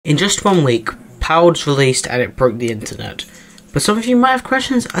In just 1 week, Palworld was released and it broke the internet, but some of you might have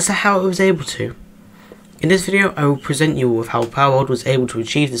questions as to how it was able to. In this video, I will present you with how Palworld was able to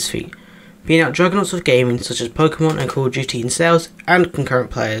achieve this feat, beating out juggernauts of gaming such as Pokemon and Call of Duty in sales and concurrent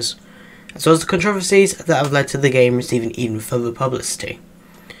players, as well as the controversies that have led to the game receiving even further publicity.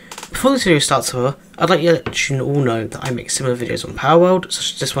 Before this video starts however, I'd like to let you all know that I make similar videos on Palworld,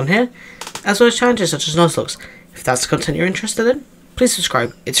 such as this one here, as well as challenges such as Nuzlockes. If that's the content you're interested in, please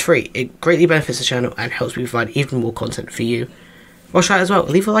subscribe, it's free, it greatly benefits the channel and helps me provide even more content for you. While try it as well,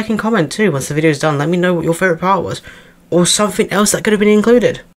 leave a like and comment too once the video is done, let me know what your favourite part was, or something else that could have been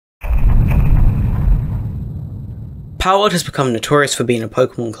included. Palworld has become notorious for being a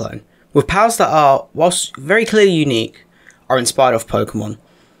Pokemon clone, with powers that are, whilst very clearly unique, are inspired off Pokemon,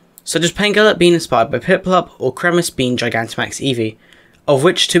 such as Pangolin being inspired by Piplup or Cremis being Gigantamax Eevee, of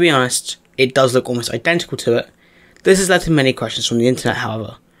which, to be honest, it does look almost identical to it. This has led to many questions from the internet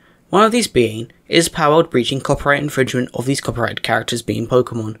however, one of these being, is Palworld breaching copyright infringement of these copyrighted characters being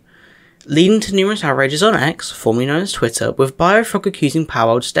Pokemon, leading to numerous outrages on X, formerly known as Twitter, with Biofrog accusing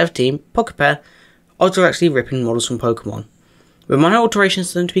Palworld's dev team, Pokepair, of directly ripping models from Pokemon, with minor alterations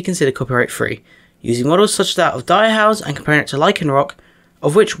to them to be considered copyright free, using models such as that of Direhouse and comparing it to Lycanroc,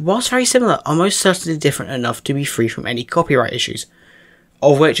 of which, whilst very similar, are most certainly different enough to be free from any copyright issues,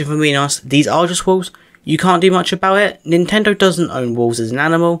 of which, if I'm being honest, these are just wolves. You can't do much about it. Nintendo doesn't own wolves as an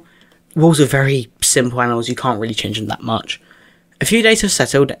animal. Wolves are very simple animals, you can't really change them that much. A few days have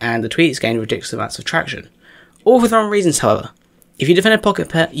settled and the tweets gained ridiculous amounts of traction. All for the wrong reasons however. If you defended Pocket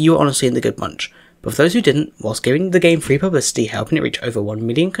Pet, you were honestly in the good bunch. But for those who didn't, whilst giving the game free publicity, helping it reach over 1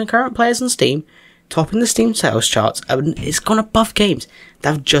 million concurrent players on Steam, topping the Steam sales charts, and it's gone above games that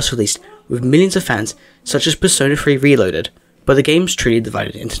have just released, with millions of fans, such as Persona 3 Reloaded. But the game's truly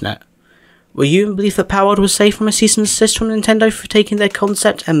divided the internet. Were you in belief that Palworld was safe from a cease and desist from Nintendo for taking their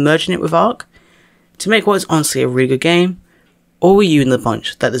concept and merging it with Arc to make what is honestly a really good game? Or were you in the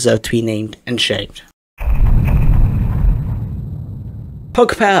bunch that deserved to be named and shamed?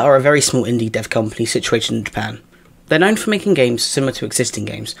 Pokepair are a very small indie dev company situated in Japan. They're known for making games similar to existing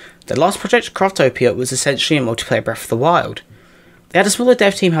games. Their last project, Craftopia, was essentially a multiplayer Breath of the Wild. They had a smaller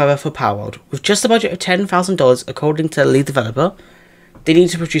dev team however for Palworld, with just a budget of $10,000 according to the lead developer. They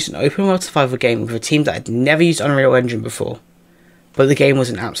needed to produce an open world survival game with a team that had never used Unreal Engine before. But the game was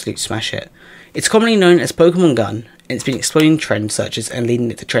an absolute smash hit. It's commonly known as Pokemon Gun, and it's been exploding trend searches and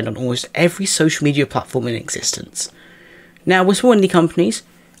leading it to trend on almost every social media platform in existence. Now, with small indie companies,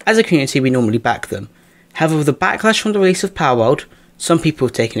 as a community we normally back them. However, with the backlash from the release of Palworld, some people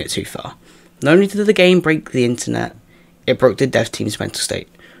have taken it too far. Not only did the game break the internet, it broke the dev team's mental state.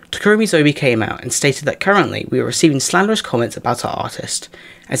 Takuro Mizobi came out and stated that currently we are receiving slanderous comments about our artist,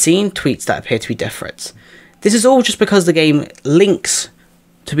 and seeing tweets that appear to be death threats. This is all just because the game links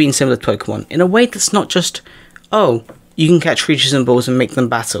to being similar to Pokemon, in a way that's not just, oh, you can catch creatures and balls and make them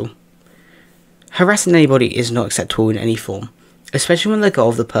battle. Harassing anybody is not acceptable in any form, especially when the goal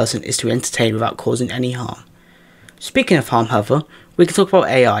of the person is to entertain without causing any harm. Speaking of harm however, we can talk about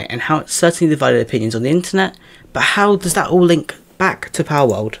AI and how it's certainly divided opinions on the internet, but how does that all link back to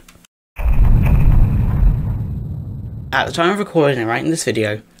Palworld? At the time of recording and writing this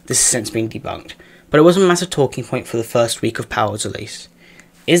video, this has since been debunked, but it was a massive talking point for the first week of Palworld's release.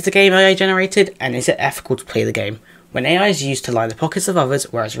 Is the game AI generated, and is it ethical to play the game when AI is used to line the pockets of others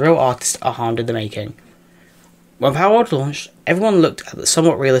whereas real artists are harmed in the making? When Palworld launched, everyone looked at the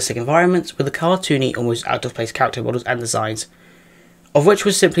somewhat realistic environments with the cartoony, almost out of place character models and designs, of which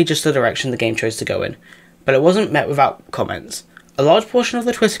was simply just the direction the game chose to go in, but it wasn't met without comments. A large portion of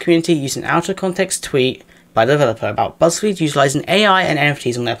the Twitter community used an out-of-context tweet by the developer about BuzzFeed utilising AI and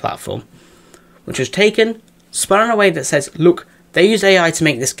NFTs on their platform, which was taken, spun in a way that says, look, they used AI to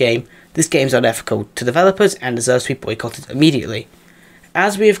make this game's unethical to developers and deserves to be boycotted immediately.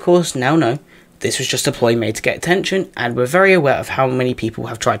 As we of course now know, this was just a ploy made to get attention, and we're very aware of how many people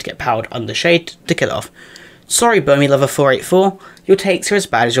have tried to get Palworld under shade to kill off. Sorry Burmy Lover 484, your takes are as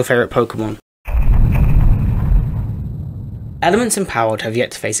bad as your favourite Pokemon. Elements in Palworld have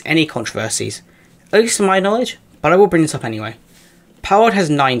yet to face any controversies, at least to my knowledge, but I will bring this up anyway. Palworld has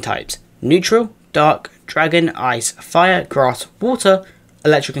 9 types: neutral, dark, dragon, ice, fire, grass, water,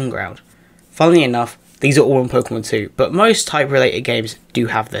 electric and ground. Funnily enough, these are all in Pokemon 2, but most type related games do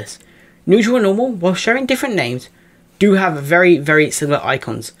have this. Neutral and normal, while sharing different names, do have very similar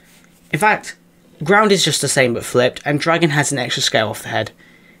icons. In fact, ground is just the same but flipped, and dragon has an extra scale off the head.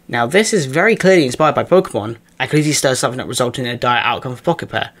 Now this is very clearly inspired by Pokemon, and could easily stir something that resulted in a dire outcome for Pocket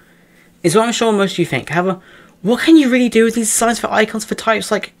Pair. It's what I'm sure most of you think. However, what can you really do with these designs for icons for types?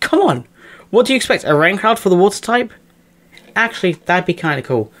 Like, come on! What do you expect, a rain cloud for the water type? Actually, that'd be kind of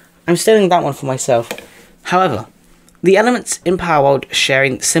cool. I'm stealing that one for myself. However, the elements in Palworld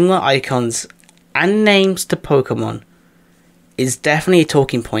sharing similar icons and names to Pokemon is definitely a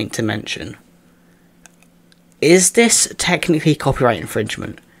talking point to mention. Is this technically copyright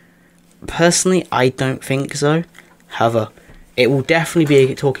infringement? Personally, I don't think so. However, it will definitely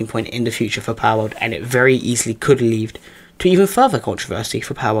be a talking point in the future for Palworld, and it very easily could lead to even further controversy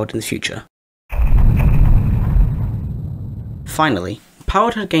for Palworld in the future. Finally,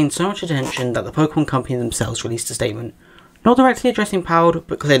 Palworld had gained so much attention that the Pokemon Company themselves released a statement, not directly addressing Palworld,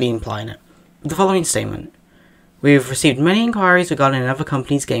 but clearly implying it, with the following statement. We have received many inquiries regarding another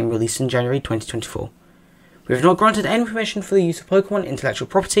company's game released in January 2024. We have not granted any permission for the use of Pokemon intellectual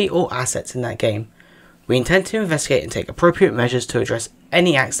property or assets in that game. We intend to investigate and take appropriate measures to address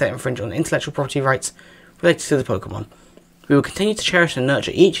any acts that infringe on intellectual property rights related to the Pokemon. We will continue to cherish and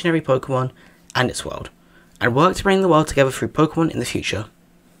nurture each and every Pokemon and its world, and work to bring the world together through Pokemon in the future.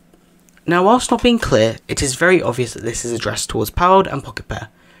 Now, whilst not being clear, it is very obvious that this is addressed towards Palworld and Pocket Pair,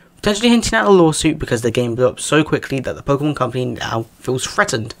 potentially hinting at a lawsuit because the game blew up so quickly that the Pokemon Company now feels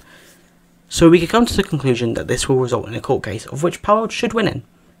threatened. So we could come to the conclusion that this will result in a court case of which Palworld should win in.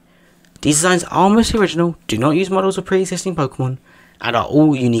 These designs are mostly original, do not use models of pre-existing Pokemon, and are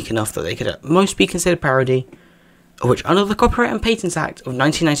all unique enough that they could at most be considered parody, of which under the Copyright and Patents Act of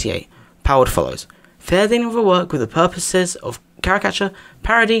 1998, Palworld follows. Fair dealing of a work with the purposes of caricature,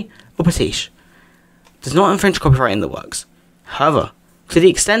 parody, or pastiche does not infringe copyright in the works. However, to the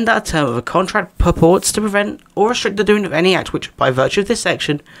extent that a term of a contract purports to prevent or restrict the doing of any act which, by virtue of this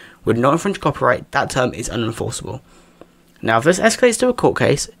section, would not infringe copyright, that term is unenforceable. Now, if this escalates to a court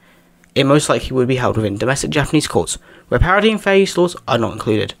case, it most likely would be held within domestic Japanese courts, where parody and fair use laws are not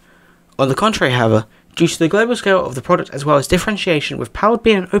included. On the contrary, however, due to the global scale of the product as well as differentiation with Palworld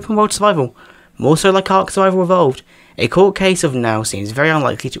being an open world survival, more so like Ark Survival Evolved, a court case of now seems very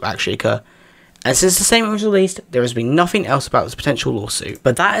unlikely to actually occur. And since the statement was released, there has been nothing else about this potential lawsuit.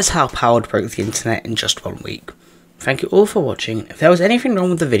 But that is how Palworld broke the internet in just 1 week. Thank you all for watching. If there was anything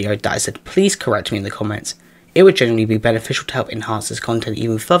wrong with the video that I said, please correct me in the comments. It would genuinely be beneficial to help enhance this content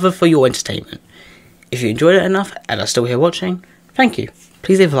even further for your entertainment. If you enjoyed it enough and are still here watching, thank you.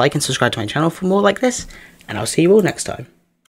 Please leave a like and subscribe to my channel for more like this, and I'll see you all next time.